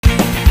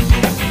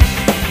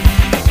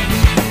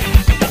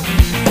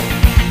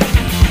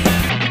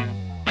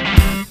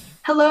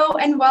Hello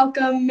and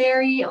welcome,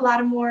 Mary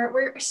Lattimore.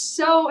 We're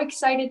so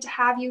excited to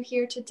have you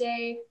here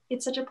today.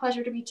 It's such a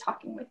pleasure to be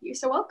talking with you.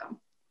 So welcome.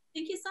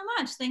 Thank you so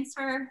much. Thanks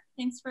for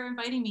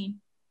inviting me.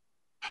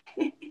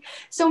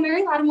 So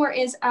Mary Lattimore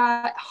is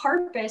a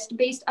harpist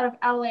based out of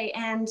LA.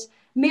 And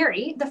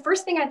Mary, the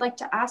first thing I'd like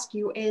to ask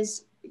you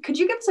is, could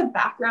you give us a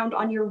background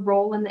on your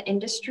role in the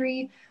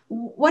industry?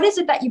 What is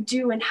it that you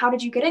do and how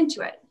did you get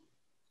into it?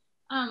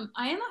 I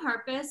am a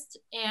harpist,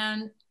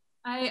 and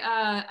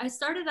I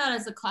started out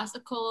as a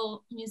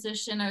classical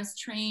musician. I was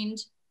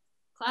trained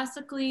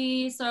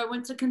classically, so I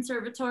went to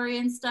conservatory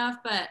and stuff.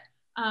 But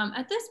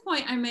at this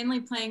point, I'm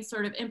mainly playing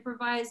sort of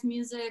improvised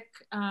music,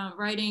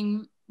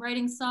 writing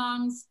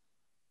songs,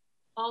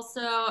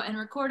 also, and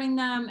recording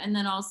them, and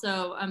then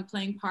also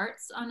playing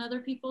parts on other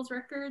people's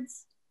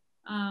records.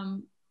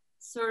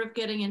 Sort of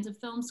getting into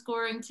film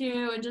scoring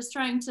too, and just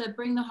trying to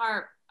bring the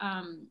harp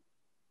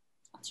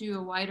to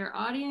a wider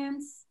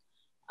audience.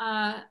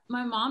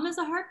 My mom is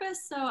a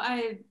harpist, so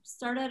I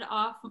started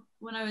off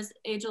when I was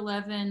age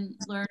 11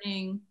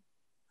 learning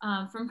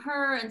from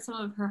her and some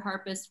of her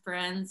harpist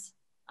friends.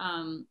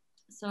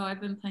 So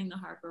I've been playing the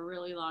harp a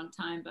really long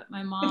time, but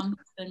my mom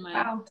has been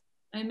my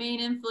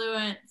main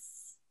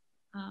influence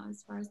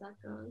as far as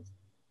that goes.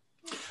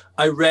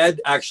 I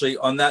read, actually,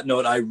 on that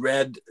note, I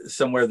read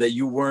somewhere that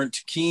you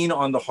weren't keen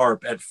on the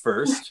harp at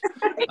first.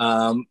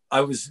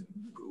 I was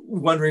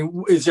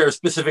wondering, is there a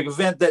specific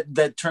event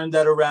that turned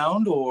that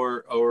around,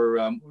 or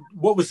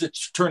what was the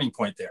turning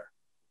point there?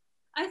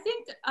 I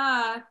think,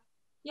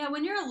 yeah,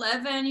 when you're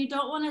 11, you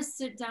don't want to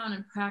sit down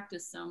and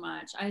practice so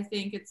much. I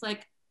think it's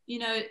like,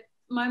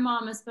 my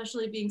mom,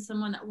 especially being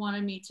someone that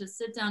wanted me to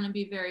sit down and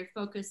be very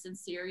focused and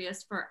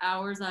serious for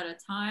hours at a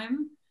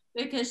time,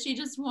 because she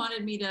just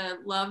wanted me to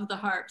love the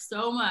harp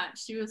so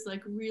much. She was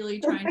like really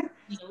trying to get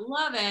me to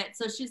love it.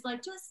 So she's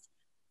like, just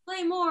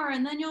play more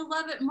and then you'll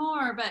love it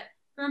more. But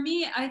for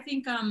me, I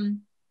think,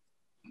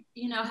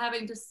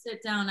 having to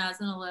sit down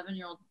as an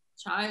 11-year-old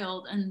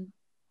child and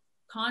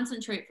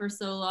concentrate for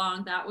so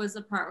long, that was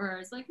the part where I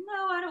was like,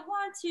 no, I don't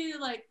want to.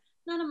 Like,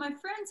 none of my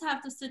friends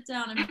have to sit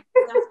down and like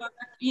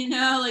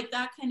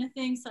that kind of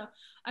thing. So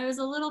I was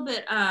a little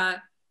bit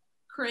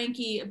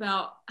cranky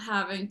about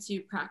having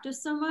to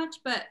practice so much,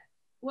 but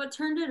what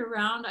turned it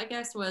around, I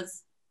guess,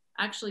 was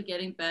actually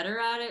getting better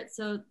at it.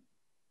 So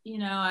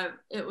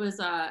it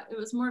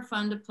was more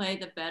fun to play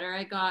the better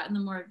I got and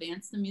the more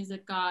advanced the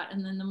music got,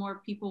 and then the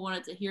more people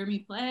wanted to hear me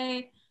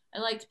play. I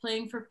liked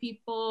playing for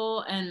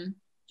people and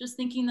just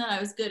thinking that I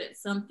was good at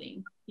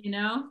something.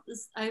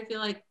 I feel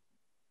like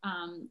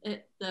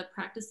the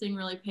practicing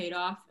really paid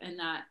off, and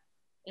that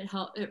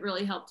it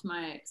really helped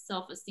my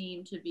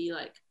self-esteem to be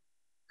like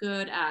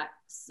good at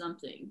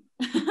something.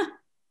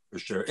 For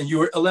sure. And you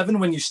were 11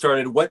 when you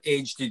started. What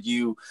age did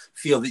you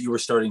feel that you were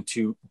starting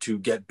to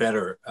get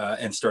better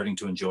and starting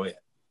to enjoy it?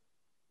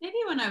 Maybe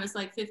when I was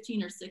like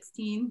 15 or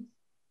 16.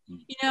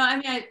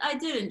 I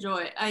did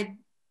enjoy it. I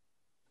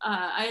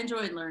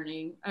enjoyed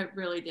learning. I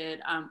really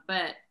did.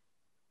 But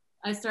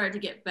I started to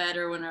get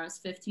better when I was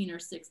 15 or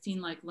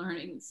 16, like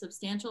learning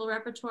substantial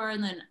repertoire,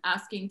 and then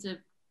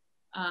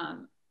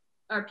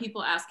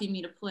people asking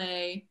me to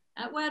play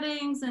at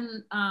weddings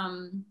and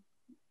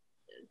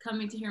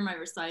coming to hear my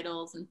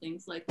recitals and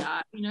things like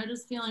that.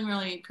 Just feeling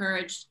really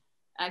encouraged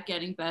at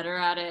getting better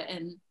at it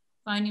and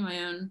finding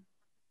my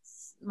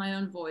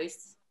own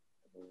voice.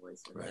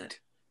 Right.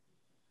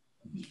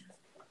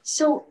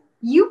 So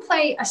you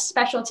play a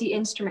specialty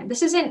instrument.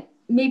 This isn't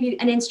maybe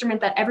an instrument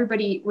that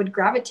everybody would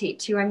gravitate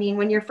to. I mean,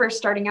 when you're first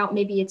starting out,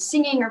 maybe it's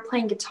singing or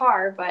playing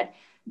guitar, but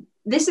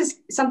this is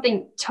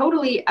something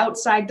totally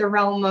outside the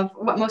realm of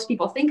what most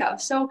people think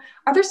of. So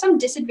are there some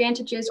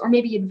disadvantages or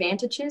maybe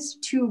advantages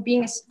to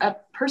being a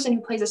person who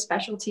plays a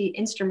specialty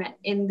instrument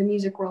in the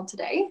music world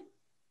today?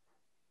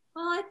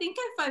 Well, I think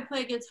if I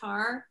play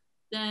guitar,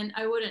 then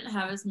I wouldn't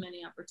have as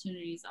many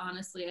opportunities,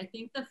 honestly. I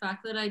think the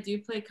fact that I do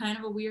play kind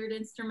of a weird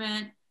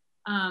instrument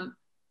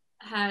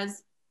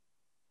has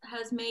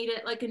made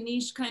it like a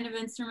niche kind of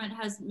instrument,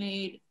 has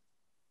made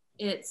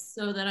it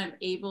so that I'm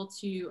able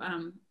to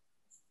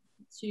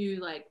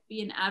like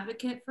be an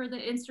advocate for the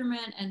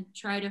instrument and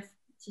try to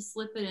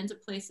slip it into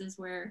places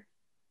where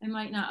I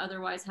might not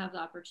otherwise have the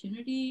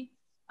opportunity.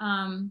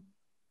 I'm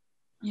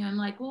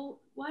like,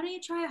 well, why don't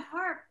you try a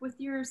harp with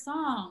your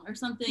song or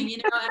something? I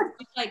feel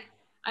like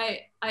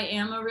I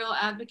am a real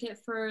advocate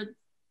for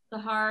the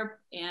harp,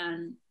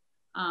 and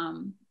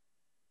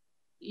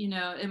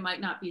it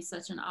might not be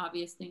such an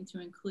obvious thing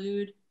to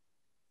include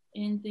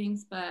in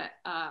things, but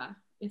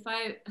if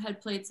I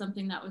had played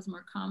something that was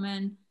more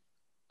common,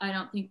 I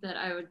don't think that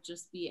I would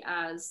just be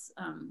as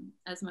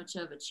much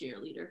of a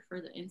cheerleader for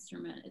the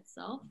instrument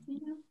itself,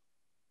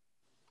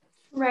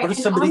 Right.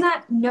 And on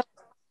that note,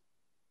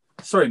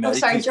 sorry, Maddie. Oh,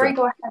 sorry, Jory,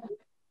 go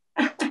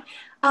ahead.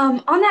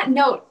 On that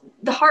note,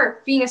 the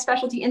harp being a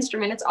specialty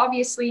instrument, it's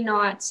obviously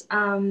not.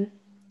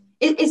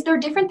 Is there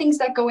different things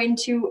that go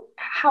into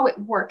how it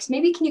works?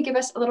 Maybe can you give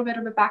us a little bit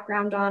of a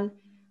background on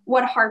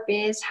what a harp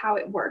is, how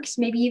it works,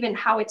 maybe even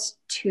how it's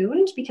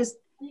tuned, because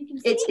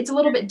it's a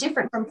little bit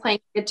different from playing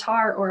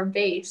guitar or a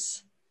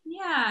bass.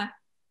 Yeah.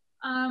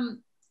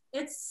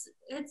 It's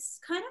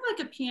kind of like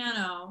a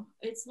piano.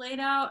 It's laid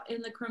out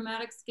in the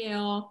chromatic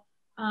scale.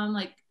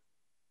 Like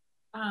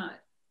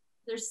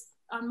there's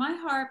on my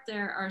harp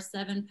there are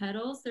 7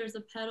 pedals. There's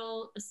a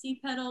pedal, a C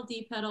pedal,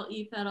 D pedal,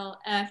 E pedal,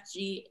 F,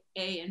 G,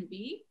 A, and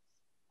B.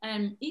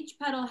 And each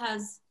pedal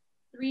has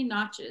 3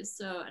 notches.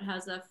 So it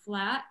has a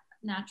flat,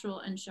 natural,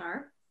 and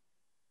sharp.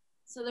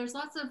 So there's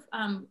lots of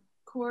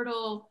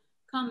chordal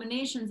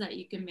combinations that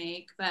you can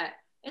make, but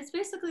it's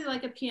basically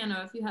like a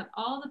piano. If you have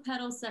all the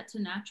pedals set to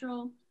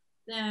natural,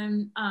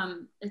 then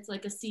it's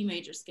like a C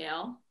major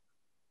scale.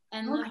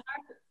 And the harp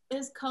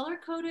is color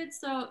coded,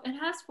 so it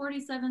has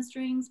 47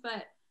 strings,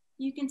 but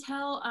you can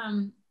tell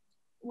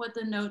what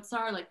the notes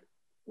are, like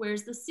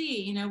where's the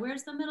C, you know,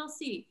 where's the middle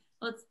C?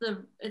 Well,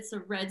 it's a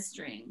red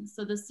string,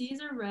 so the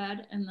C's are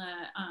red and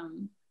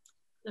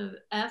the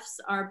F's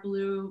are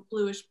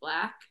bluish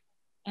black,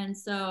 and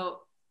so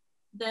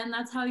then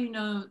that's how you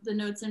know the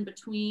notes in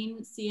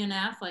between C and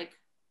F, like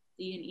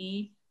D and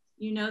E.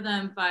 You know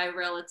them by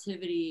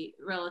relativeness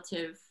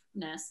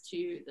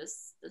to the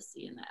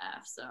C and the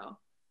F. So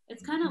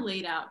it's kind of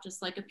laid out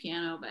just like a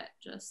piano, but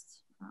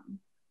just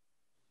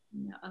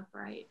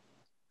upright.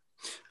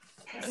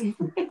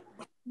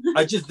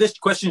 This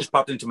question just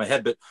popped into my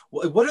head, but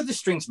what are the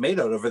strings made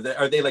out of?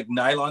 Are they like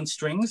nylon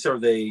strings? Or are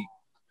they?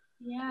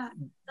 Yeah,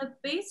 the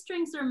bass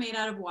strings are made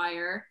out of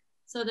wire.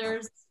 So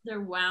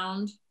they're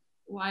wound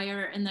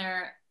wire and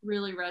they're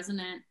really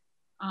resonant.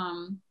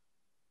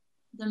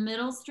 The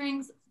middle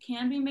strings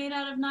can be made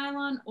out of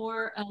nylon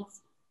or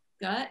else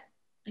gut.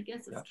 I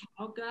guess it's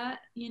cow gut,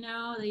 you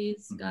know, they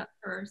use gut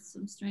for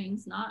some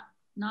strings, not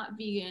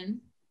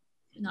vegan,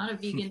 not a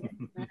vegan.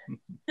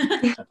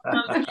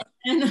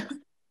 And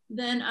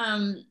then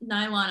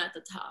nylon at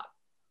the top.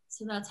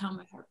 So that's how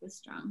my harp is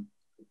strung.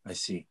 I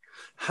see.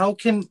 How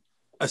can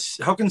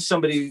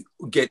somebody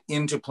get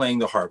into playing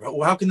the harp?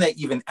 How can they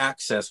even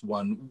access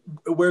one?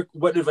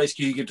 What advice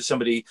can you give to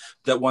somebody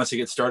that wants to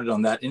get started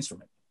on that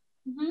instrument?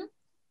 Mm-hmm.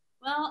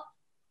 Well,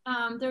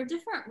 there are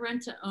different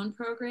rent-to-own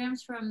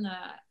programs from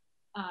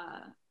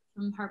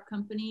harp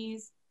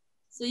companies.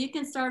 So you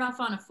can start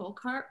off on a folk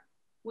harp,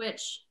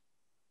 which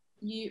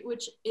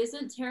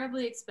isn't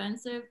terribly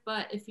expensive,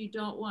 but if you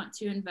don't want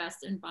to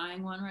invest in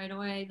buying one right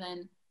away,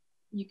 then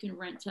you can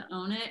rent to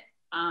own it,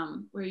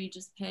 where you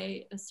just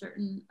pay a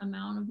certain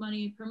amount of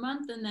money per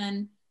month, and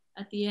then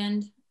at the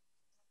end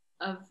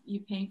of you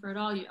paying for it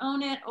all, you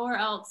own it, or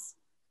else,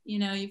 you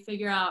know, you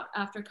figure out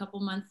after a couple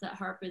months that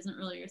harp isn't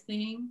really your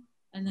thing,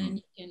 and then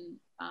you can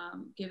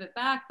give it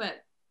back.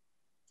 But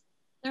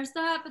there's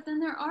that, but then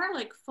there are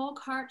like folk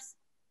harps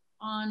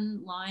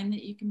online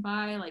that you can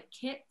buy, like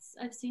kits.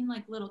 I've seen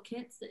like little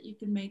kits that you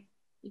can make.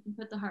 You can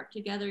put the harp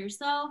together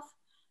yourself.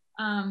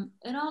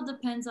 It all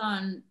depends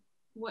on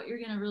what you're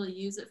going to really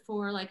use it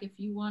for. Like if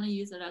you want to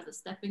use it as a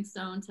stepping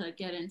stone to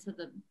get into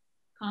the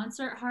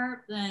concert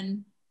harp,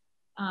 then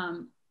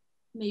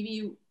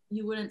maybe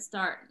you wouldn't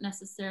start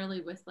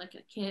necessarily with like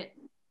a kit.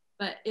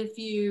 But if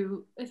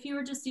you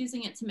were just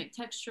using it to make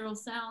textural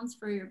sounds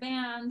for your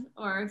band,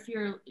 or if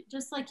you're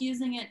just like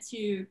using it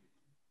to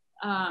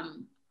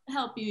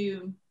help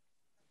you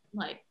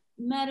like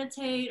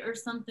meditate or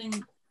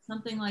something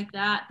like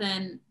that,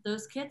 then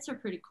those kits are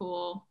pretty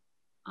cool.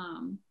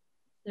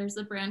 There's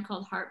a brand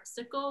called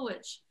Harpsicle,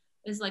 which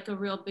is like a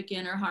real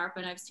beginner harp,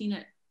 and I've seen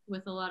it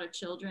with a lot of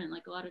children.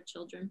 Like a lot of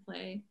children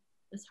play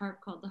this harp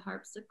called the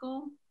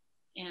Harpsicle,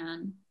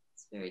 and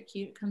it's very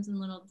cute. It comes in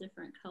little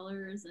different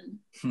colors, and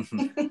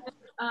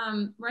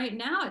right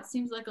now it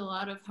seems like a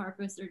lot of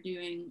harpists are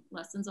doing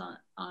lessons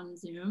on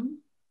Zoom,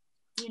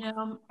 you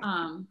know.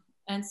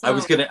 And so I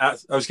was gonna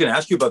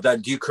ask you about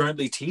that. Do you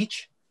currently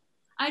teach?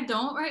 I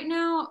don't right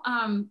now,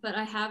 but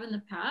I have in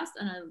the past,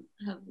 and I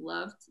have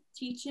loved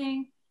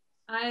teaching.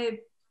 I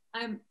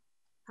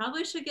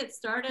probably should get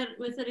started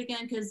with it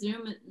again because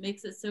Zoom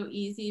makes it so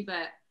easy,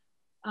 but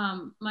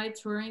my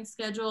touring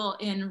schedule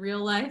in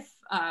real life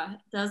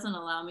doesn't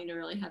allow me to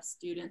really have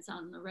students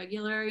on the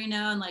regular, you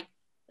know, and like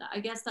I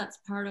guess that's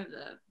part of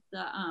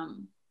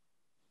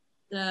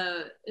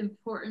the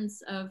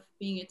importance of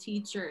being a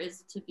teacher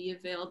is to be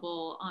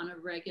available on a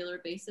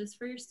regular basis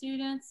for your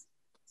students.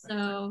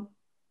 So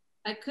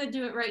I could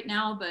do it right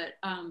now, but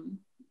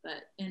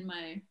in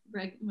my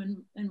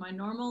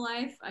normal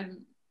life,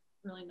 I'm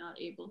really not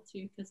able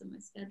to because of my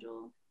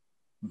schedule.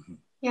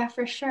 Yeah,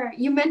 for sure.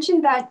 You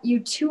mentioned that you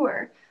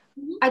tour.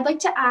 Mm-hmm. I'd like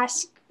to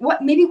ask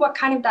what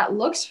kind of that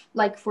looks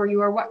like for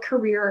you, or what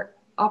career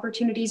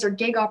opportunities or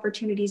gig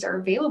opportunities are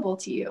available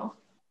to you.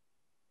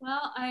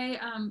 Well, I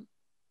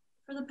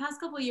for the past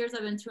couple of years,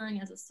 I've been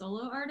touring as a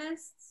solo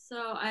artist.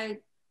 So I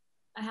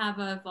have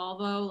a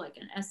Volvo, like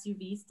an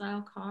SUV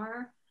style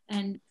car,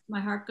 and my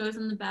harp goes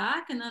in the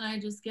back, and then I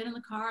just get in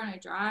the car and I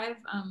drive.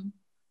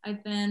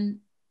 I've been,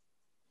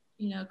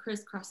 you know,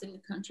 crisscrossing the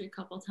country a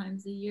couple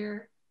times a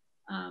year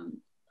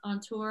on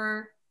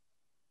tour,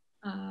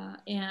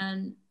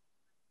 and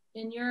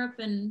in Europe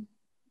and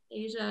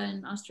Asia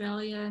and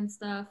Australia and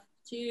stuff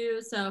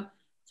too. So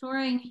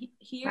touring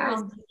here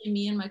is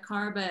me in my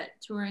car, but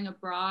touring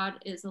abroad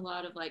is a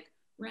lot of like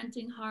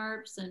renting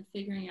harps and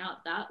figuring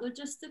out that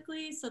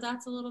logistically. So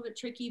that's a little bit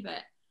tricky,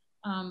 but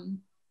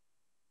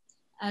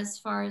as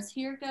far as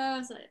here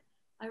goes,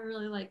 I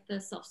really like the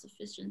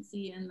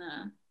self-sufficiency and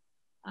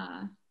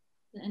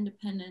the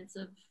independence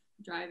of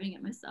driving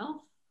it myself.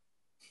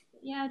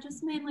 But yeah,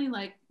 just mainly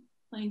like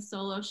playing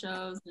solo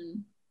shows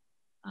and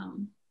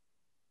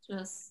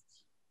just,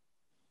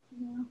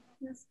 you know,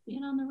 just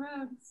being on the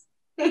roads.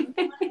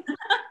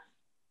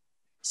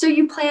 So do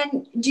you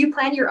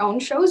plan your own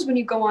shows when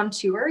you go on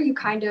tour? You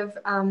kind of,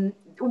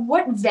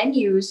 what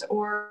venues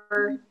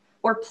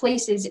or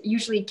places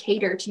usually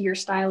cater to your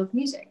style of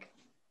music?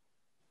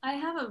 I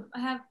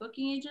have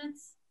booking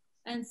agents.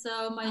 And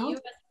so my US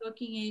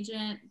booking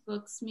agent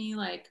books me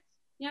like,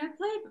 I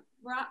played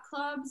rock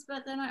clubs,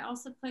 but then I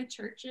also play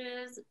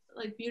churches,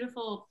 like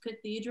beautiful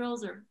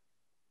cathedrals or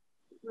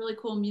really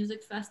cool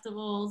music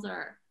festivals.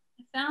 Or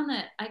I found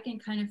that I can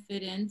kind of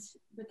fit in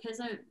because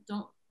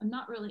I'm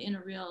not really in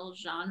a real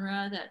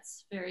genre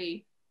that's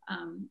very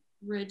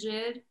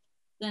rigid.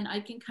 Then I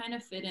can kind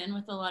of fit in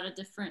with a lot of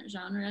different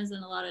genres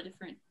and a lot of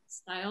different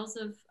styles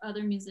of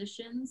other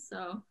musicians.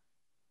 So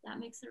that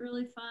makes it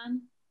really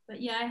fun.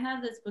 But yeah, I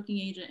have this booking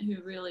agent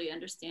who really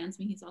understands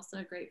me. He's also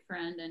a great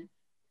friend, and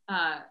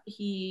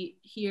he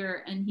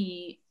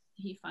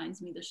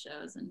finds me the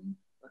shows and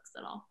books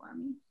it all for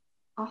me.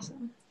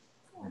 Awesome.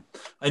 Yeah.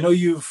 I know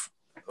you've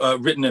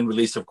written and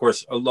released, of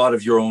course, a lot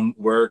of your own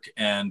work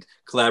and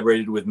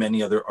collaborated with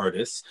many other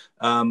artists.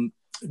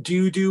 Do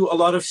you do a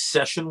lot of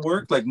session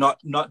work, like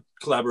not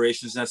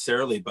collaborations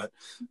necessarily,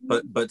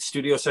 but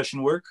studio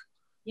session work?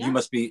 Yeah. You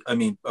must be, I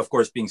mean, of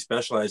course, being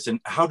specialized.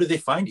 And how do they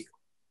find you?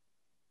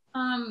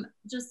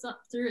 Just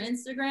through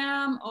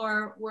Instagram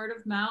or word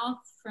of mouth,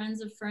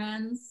 friends of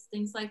friends,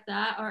 things like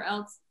that. Or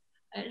else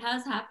it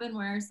has happened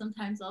where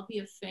sometimes I'll be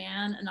a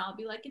fan and I'll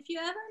be like, if you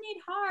ever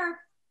need harp,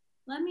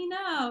 let me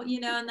know,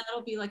 and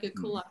that'll be like a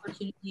cool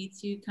opportunity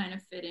to kind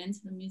of fit into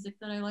the music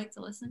that I like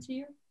to listen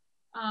to.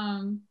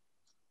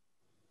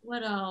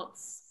 What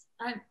else?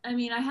 I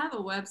mean, I have a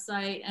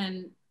website,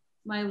 and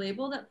my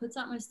label that puts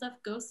out my stuff,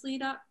 Ghostly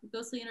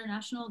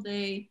International,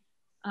 they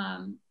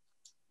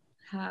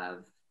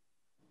have,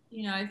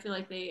 I feel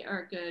like they are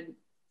a good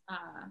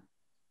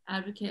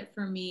advocate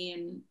for me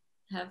and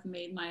have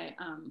made my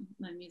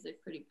my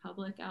music pretty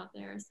public out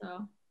there.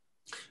 So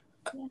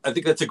yeah. I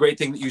think that's a great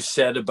thing that you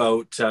said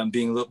about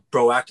being a little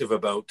proactive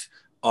about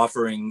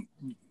offering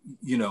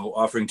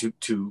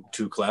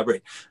to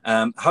collaborate.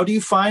 How do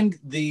you find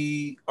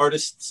the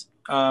artists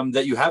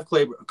that you have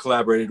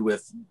collaborated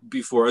with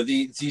before? Are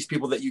these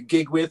people that you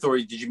gig with, or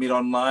did you meet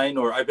online?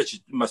 Or I bet you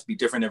it must be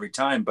different every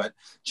time, but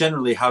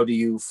generally, how do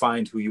you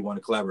find who you want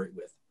to collaborate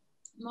with?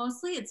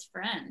 Mostly it's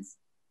friends.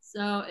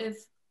 So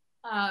if,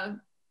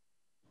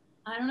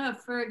 I don't know,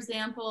 for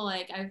example,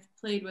 like I've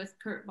played with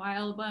Kurt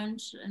Vile a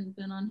bunch and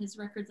been on his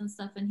records and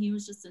stuff, and he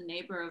was just a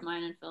neighbor of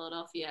mine in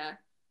Philadelphia.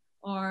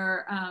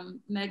 Or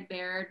Meg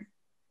Baird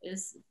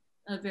is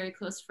a very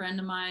close friend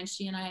of mine.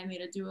 She and I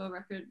made a duo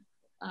record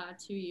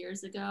 2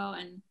 years ago,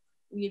 and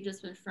we had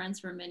just been friends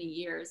for many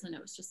years, and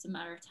it was just a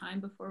matter of time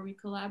before we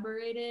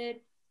collaborated.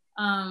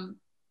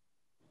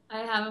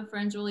 I have a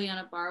friend,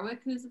 Juliana Barwick,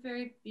 who's a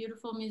very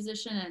beautiful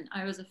musician, and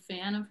I was a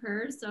fan of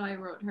hers, so I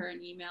wrote her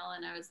an email,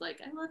 and I was like,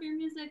 I love your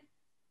music.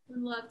 Would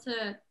love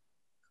to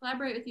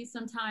collaborate with you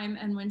sometime.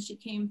 And when she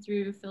came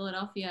through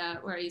Philadelphia,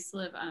 where I used to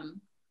live,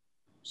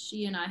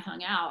 she and I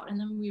hung out, and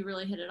then we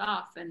really hit it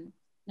off. And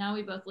now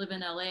we both live in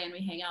LA, and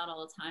we hang out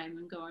all the time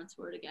and go on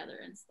tour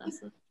together and stuff.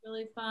 So it's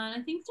really fun.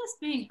 I think just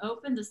being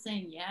open to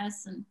saying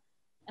yes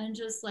and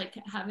just like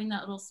having that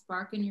little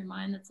spark in your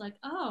mind that's like,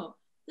 oh,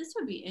 this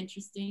would be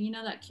interesting.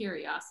 That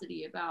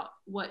curiosity about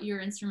what your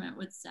instrument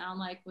would sound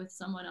like with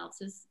someone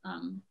else's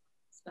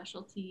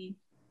specialty.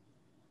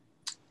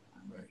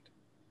 Right.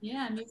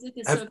 Yeah, music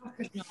is so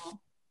personal.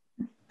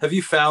 Have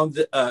you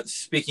found,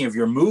 speaking of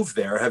your move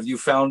there, have you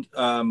found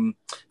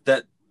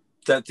that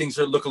things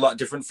look a lot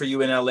different for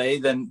you in LA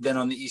than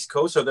on the East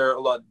Coast? Are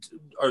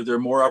there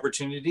more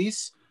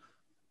opportunities?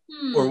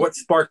 Or what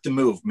sparked the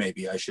move,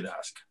 maybe I should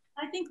ask?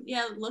 I think,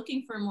 yeah,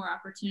 looking for more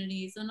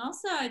opportunities. And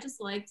also I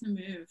just like to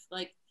move.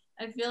 Like,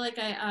 I feel like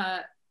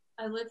I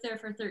lived there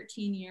for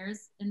 13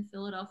 years in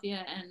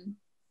Philadelphia, and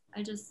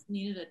I just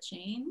needed a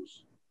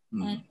change.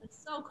 And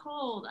it's so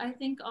cold. I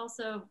think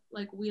also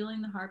like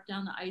wheeling the harp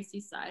down the icy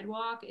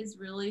sidewalk is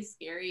really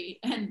scary.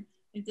 And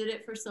I did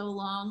it for so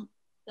long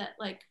that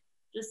like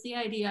just the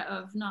idea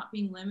of not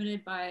being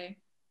limited by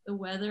the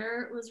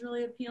weather was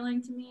really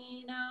appealing to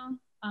me now.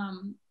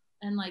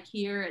 And like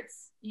here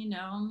it's,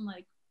 I'm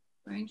like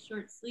wearing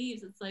short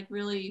sleeves. It's like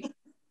really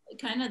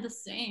kind of the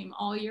same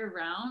all year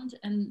round.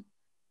 And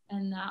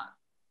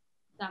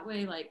that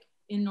way, like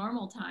in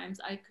normal times,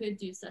 I could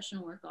do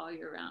session work all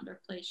year round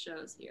or play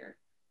shows here,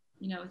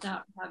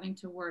 without having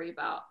to worry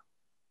about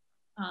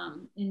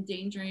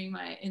endangering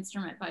my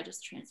instrument by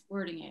just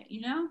transporting it,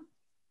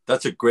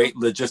 That's a great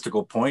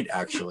logistical point,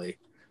 actually.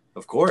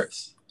 Of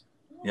course.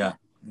 Yeah.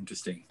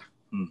 Interesting.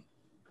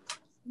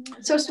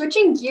 So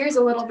switching gears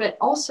a little bit,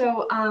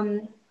 also,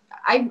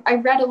 I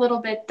read a little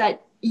bit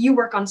that you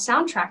work on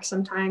soundtracks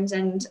sometimes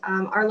and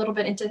are a little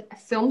bit into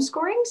film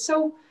scoring.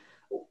 So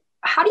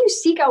how do you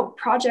seek out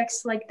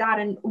projects like that?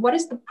 And what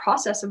is the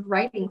process of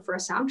writing for a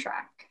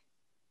soundtrack?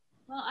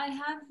 Well, I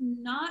have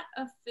not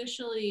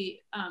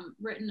officially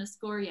written a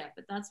score yet,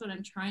 but that's what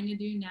I'm trying to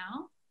do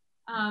now.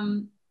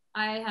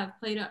 I have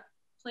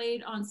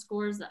played on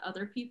scores that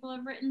other people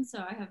have written. So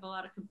I have a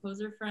lot of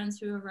composer friends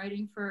who are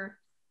writing for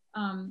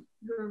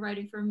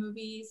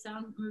movie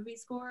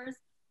scores,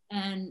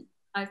 and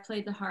I've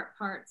played the harp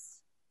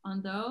parts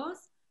on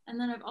those. And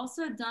then I've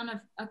also done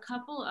a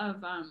couple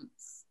of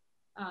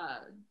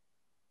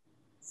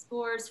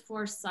scores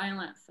for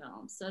silent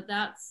films. So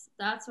that's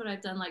what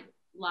I've done, like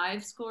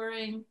live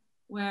scoring,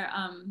 where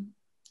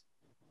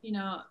you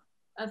know,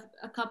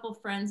 a couple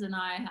friends and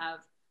I have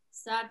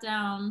sat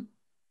down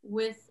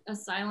with a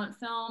silent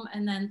film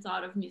and then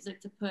thought of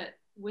music to put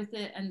with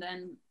it and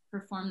then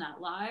perform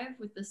that live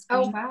with the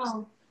screen. Oh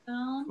wow.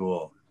 Film.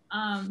 Cool.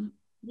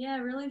 Yeah,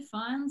 really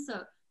fun.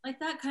 So like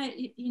that kind of,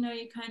 you know,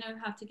 you kind of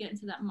have to get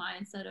into that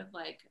mindset of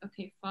like,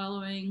 okay,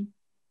 following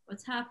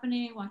what's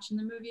happening, watching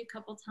the movie a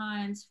couple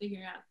times,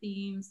 figuring out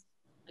themes,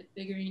 like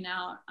figuring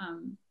out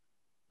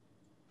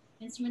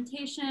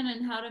instrumentation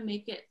and how to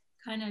make it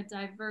kind of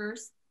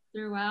diverse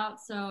throughout.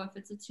 So if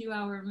it's a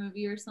 2-hour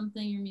movie or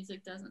something, your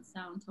music doesn't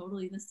sound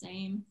totally the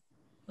same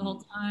the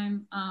whole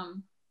time.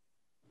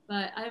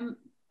 But I'm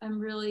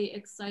really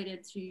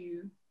excited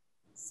to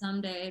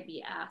someday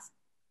be asked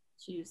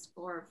to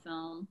score a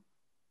film,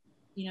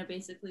 you know,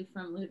 basically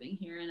from living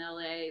here in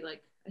LA.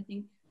 Like, I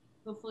think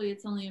hopefully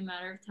it's only a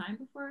matter of time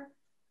before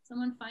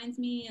someone finds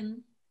me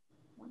and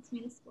wants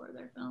me to score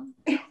their film.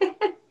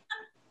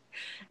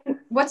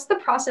 What's the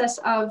process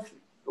of,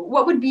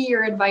 what would be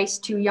your advice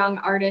to young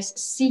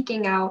artists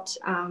seeking out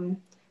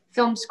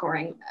film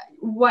scoring?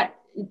 What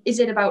is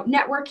it about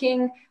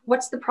networking?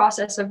 What's the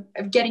process of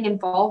getting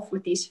involved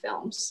with these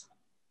films?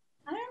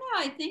 I don't know.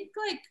 I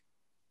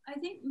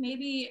think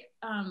maybe,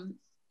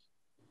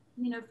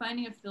 you know,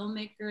 finding a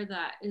filmmaker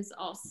that is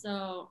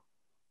also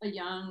a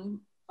young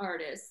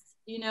artist,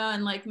 you know,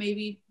 and like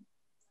maybe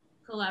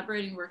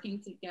collaborating, working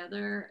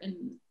together and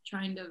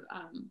trying to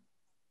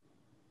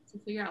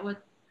figure out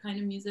what kind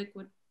of music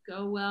would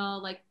go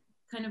well, like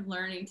kind of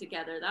learning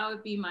together. That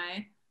would be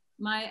my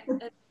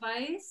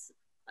advice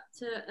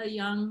to a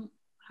young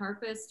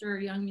harpist or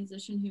a young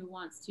musician who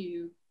wants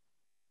to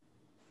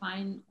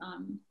find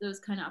those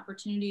kind of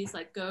opportunities.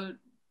 Like go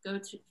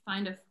to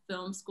find a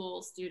film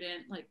school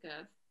student, like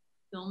a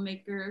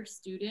filmmaker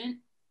student,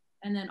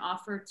 and then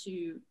offer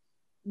to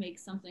make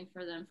something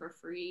for them for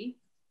free.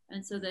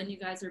 And so then you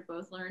guys are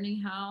both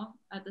learning how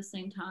at the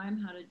same time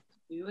how to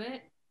do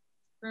it.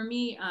 For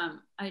me,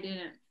 I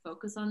didn't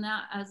focus on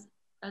that as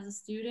a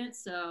student,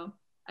 so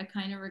I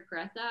kind of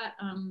regret that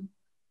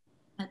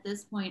at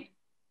this point.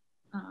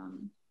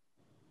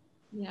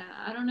 Yeah,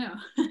 I don't know.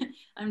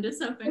 I'm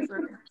just hoping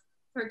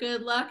for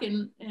good luck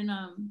in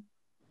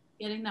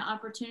getting the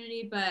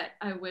opportunity, but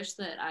I wish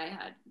that I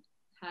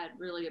had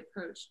really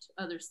approached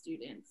other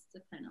students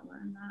to kind of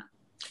learn that.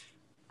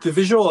 The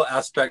visual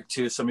aspect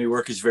to some of your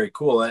work is very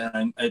cool,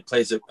 and it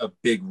plays a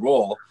big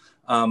role.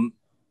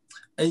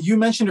 And you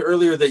mentioned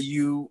earlier that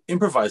you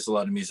improvise a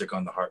lot of music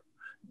on the harp.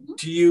 Mm-hmm.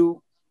 Do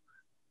you,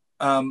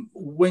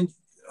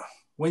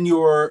 when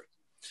you're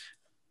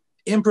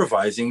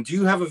improvising, do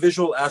you have a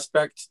visual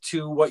aspect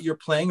to what you're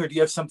playing, or do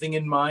you have something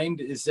in mind?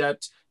 Is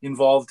that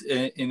involved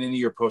in any of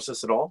your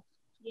process at all?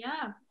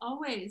 Yeah,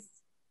 always.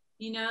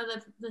 You know,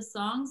 the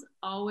songs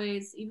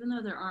always, even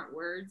though there aren't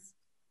words,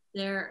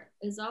 there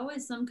is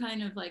always some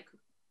kind of like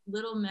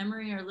little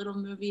memory or little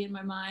movie in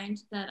my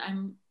mind that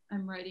I'm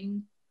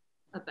writing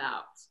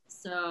about.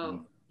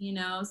 So, you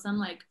know, some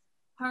like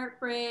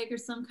heartbreak or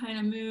some kind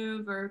of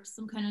move or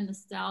some kind of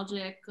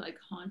nostalgic, like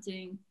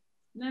haunting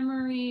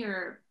memory,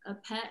 or a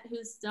pet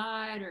who's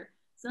died or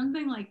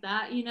something like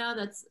that, you know,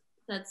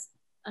 that's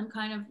I'm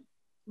kind of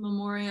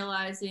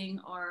memorializing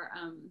or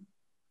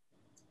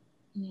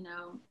you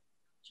know,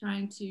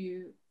 trying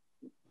to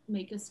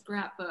make a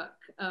scrapbook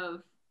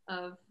of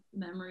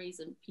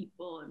memories and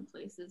people and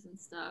places and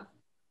stuff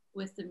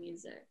with the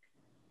music.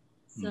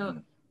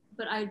 So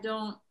but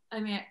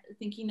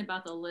thinking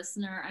about the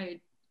listener,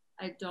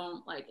 I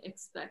don't like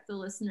expect the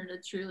listener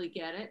to truly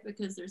get it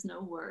because there's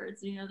no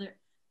words, you know.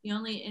 The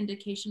only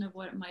indication of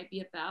what it might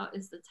be about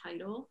is the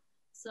title.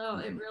 So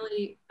it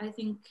really, I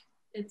think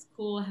it's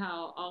cool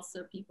how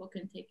also people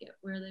can take it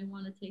where they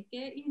want to take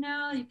it, you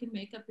know. You can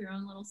make up your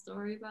own little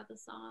story about the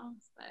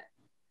songs, but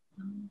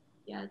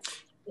yeah,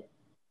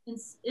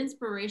 it's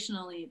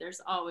inspirationally,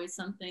 there's always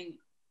something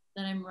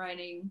that I'm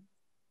writing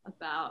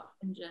about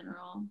in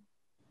general.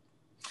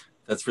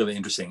 That's really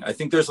interesting. I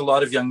think there's a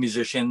lot of young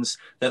musicians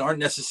that aren't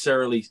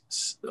necessarily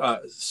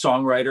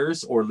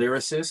songwriters or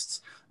lyricists,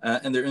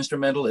 and they're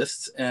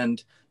instrumentalists.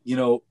 And, you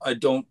know, I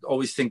don't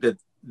always think that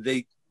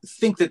they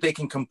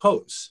can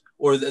compose,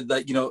 or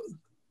that you know,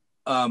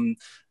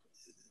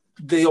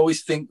 they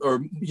always think,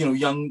 or, you know,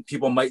 young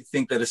people might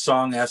think that a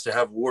song has to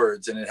have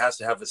words and it has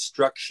to have a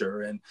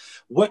structure. And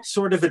what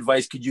sort of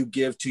advice could you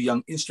give to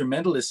young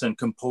instrumentalists on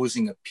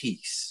composing a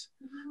piece?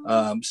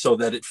 so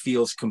that it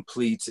feels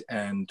complete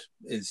and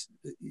is,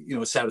 you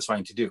know,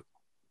 satisfying to do?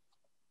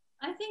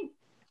 I think,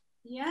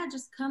 yeah,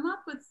 just come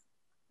up with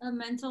a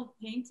mental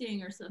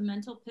painting or some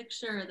mental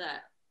picture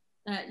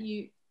that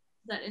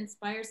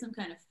inspires some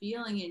kind of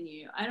feeling in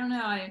you. I don't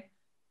know. I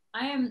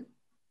am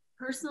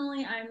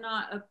personally, I'm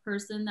not a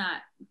person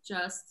that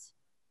just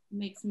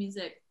makes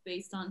music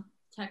based on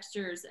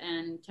textures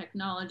and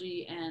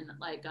technology and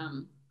like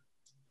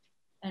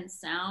and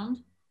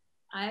sound.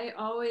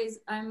 I'm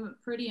a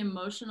pretty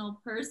emotional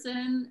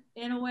person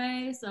in a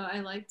way, so I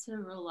like to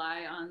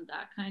rely on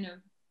that kind of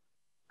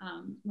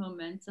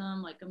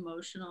momentum, like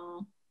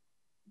emotional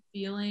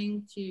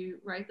feeling to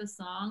write the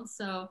song.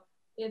 So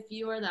if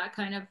you are that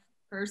kind of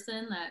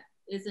person that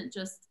isn't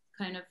just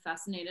kind of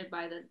fascinated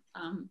by the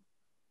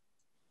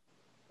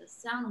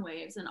sound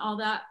waves and all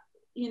that,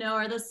 you know,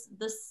 or this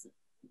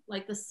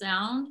like the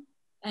sound,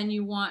 and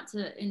you want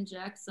to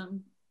inject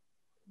something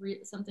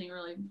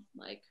really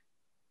like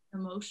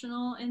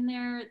emotional in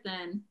there,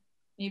 then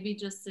maybe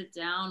just sit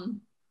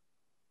down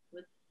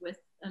with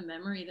a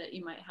memory that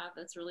you might have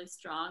that's really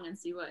strong and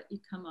see what you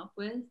come up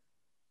with.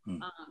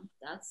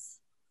 That's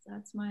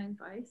my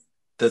advice.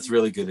 That's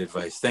really good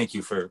advice. Thank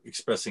you for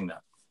expressing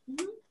that.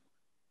 Mm-hmm.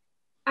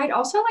 I'd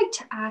also like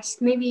to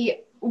ask,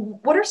 maybe,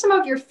 what are some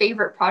of your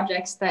favorite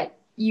projects that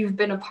you've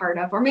been a part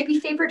of, or maybe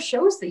favorite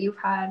shows that you've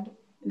had,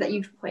 that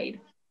you've played?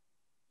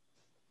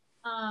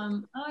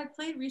 I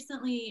played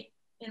recently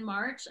in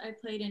March. I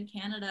played in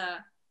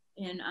Canada,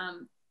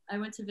 I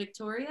went to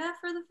Victoria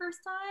for the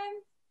first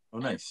time. Oh,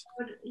 nice.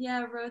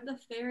 Rode the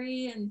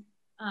ferry, and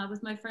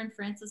with my friend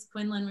Frances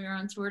Quinlan, we were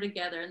on tour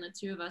together, and the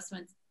two of us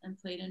went and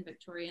played in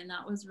Victoria, and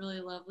that was really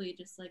lovely,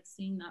 just like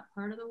seeing that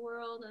part of the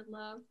world I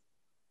love.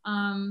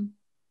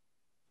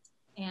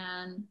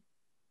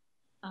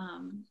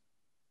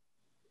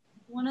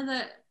 One of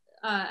the,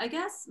 I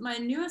guess my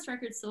newest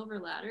record, Silver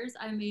Ladders,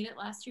 I made it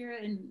last year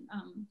in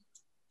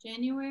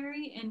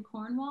January in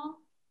Cornwall.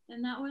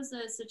 And that was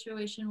a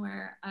situation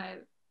where I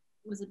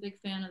was a big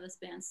fan of this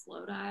band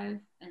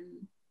Slowdive,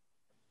 and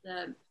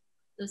the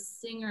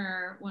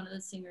singer, one of the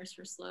singers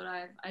for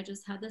Slowdive, I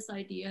just had this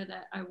idea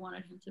that I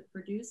wanted him to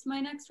produce my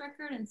next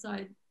record. And so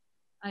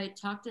I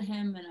talked to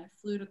him, and I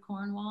flew to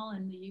Cornwall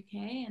in the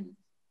UK, and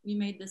we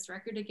made this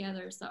record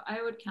together. So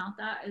I would count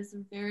that as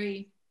a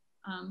very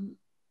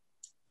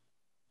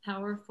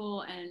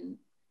powerful and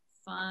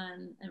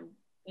fun and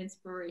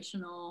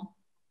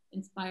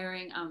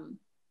inspiring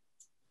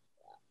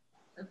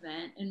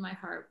event in my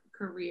harp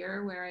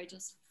career, where I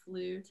just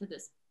flew to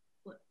this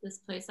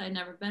place I'd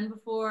never been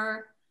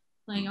before,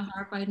 playing a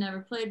harp I'd never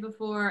played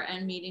before,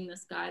 and meeting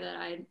this guy that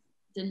I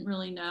didn't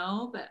really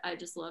know, but I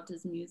just loved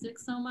his music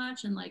so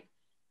much, and like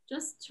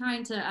just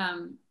trying to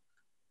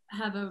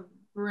have a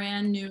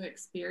brand new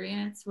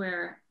experience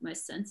where my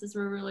senses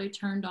were really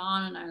turned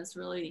on and I was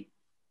really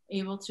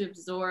able to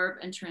absorb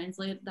and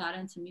translate that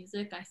into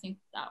music. I think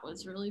that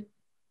was really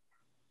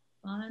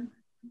fun.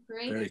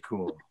 Great. Very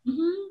cool.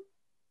 Mm-hmm.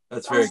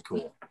 That's very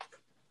cool.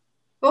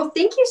 Well,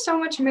 thank you so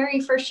much, Mary,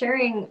 for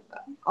sharing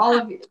all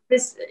of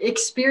this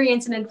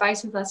experience and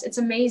advice with us. It's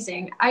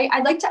amazing.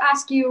 I'd like to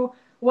ask you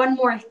one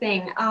more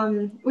thing.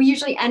 We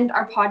usually end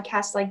our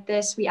podcast like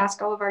this. We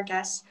ask all of our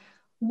guests,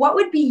 what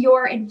would be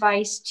your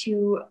advice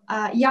to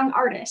young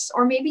artists,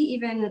 or maybe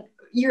even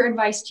your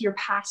advice to your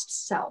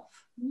past self?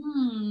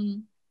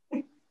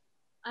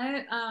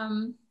 I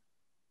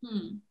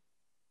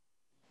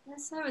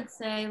guess I would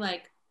say,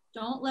 like,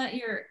 don't let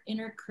your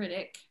inner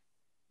critic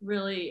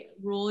really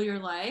rule your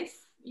life.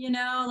 You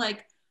know,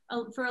 like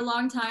for a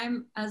long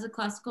time as a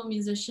classical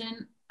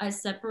musician, I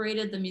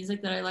separated the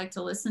music that I like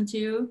to listen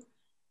to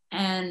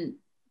and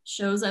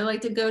shows I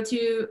like to go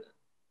to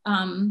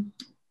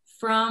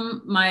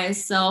from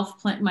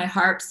myself, my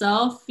harp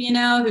self, you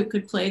know, who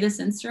could play this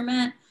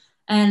instrument.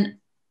 And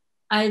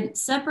I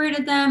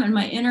separated them, and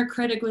my inner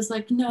critic was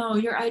like, no,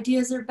 your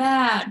ideas are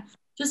bad.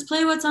 Just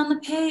play what's on the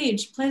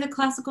page. Play the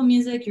classical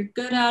music. You're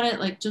good at it.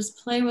 Like,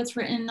 just play what's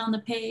written on the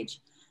page.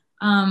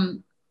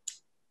 And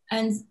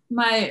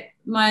my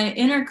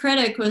inner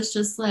critic was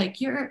just like,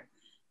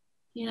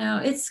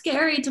 it's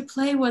scary to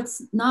play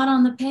what's not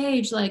on the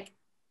page. Like,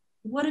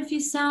 what if you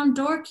sound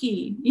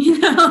dorky? You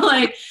know,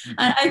 like,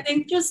 I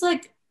think just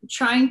like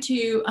trying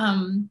to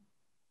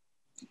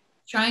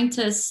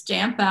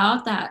stamp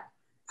out that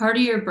part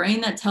of your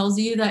brain that tells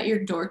you that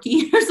you're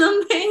dorky or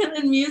something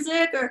in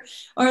music,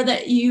 or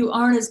that you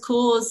aren't as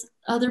cool as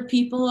other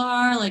people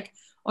are, like,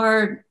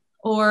 or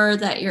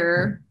that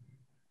your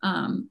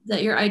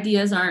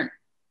ideas aren't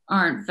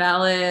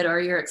valid, or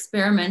you're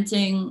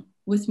experimenting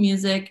with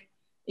music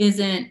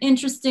isn't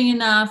interesting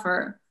enough,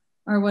 or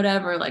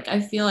whatever. Like, I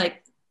feel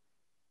like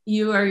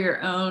you are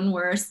your own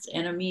worst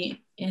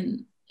enemy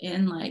in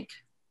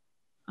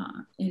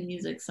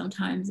music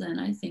sometimes. And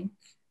I think,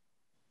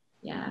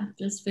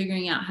 just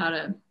figuring out how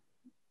to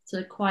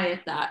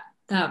quiet that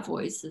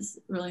voice is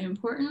really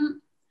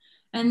important.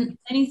 And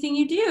anything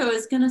you do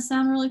is going to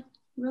sound really,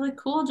 really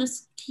cool.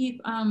 Just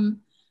keep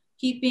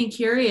being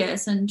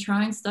curious and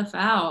trying stuff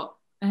out.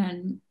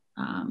 And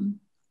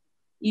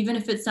even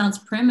if it sounds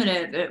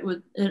primitive,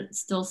 it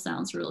still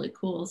sounds really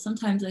cool.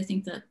 Sometimes I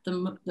think that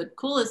the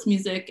coolest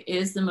music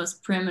is the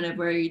most primitive,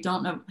 where you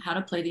don't know how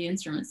to play the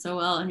instrument so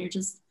well and you're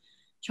just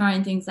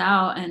trying things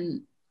out.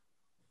 And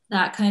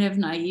that kind of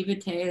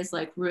naivete is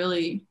like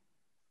really,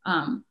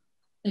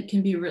 it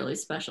can be really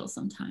special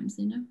sometimes,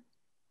 you know?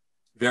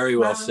 Very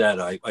well said.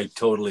 I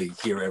totally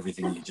hear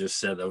everything you just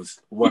said. That was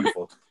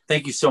wonderful.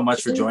 Thank you so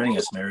much for joining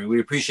us, Mary. We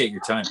appreciate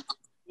your time.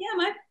 Yeah,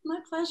 my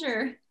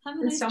pleasure.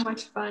 It's so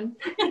much fun.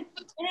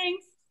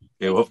 Thanks.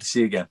 Yeah, we'll hope to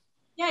see you again.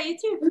 Yeah, you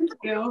too. Thank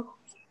you.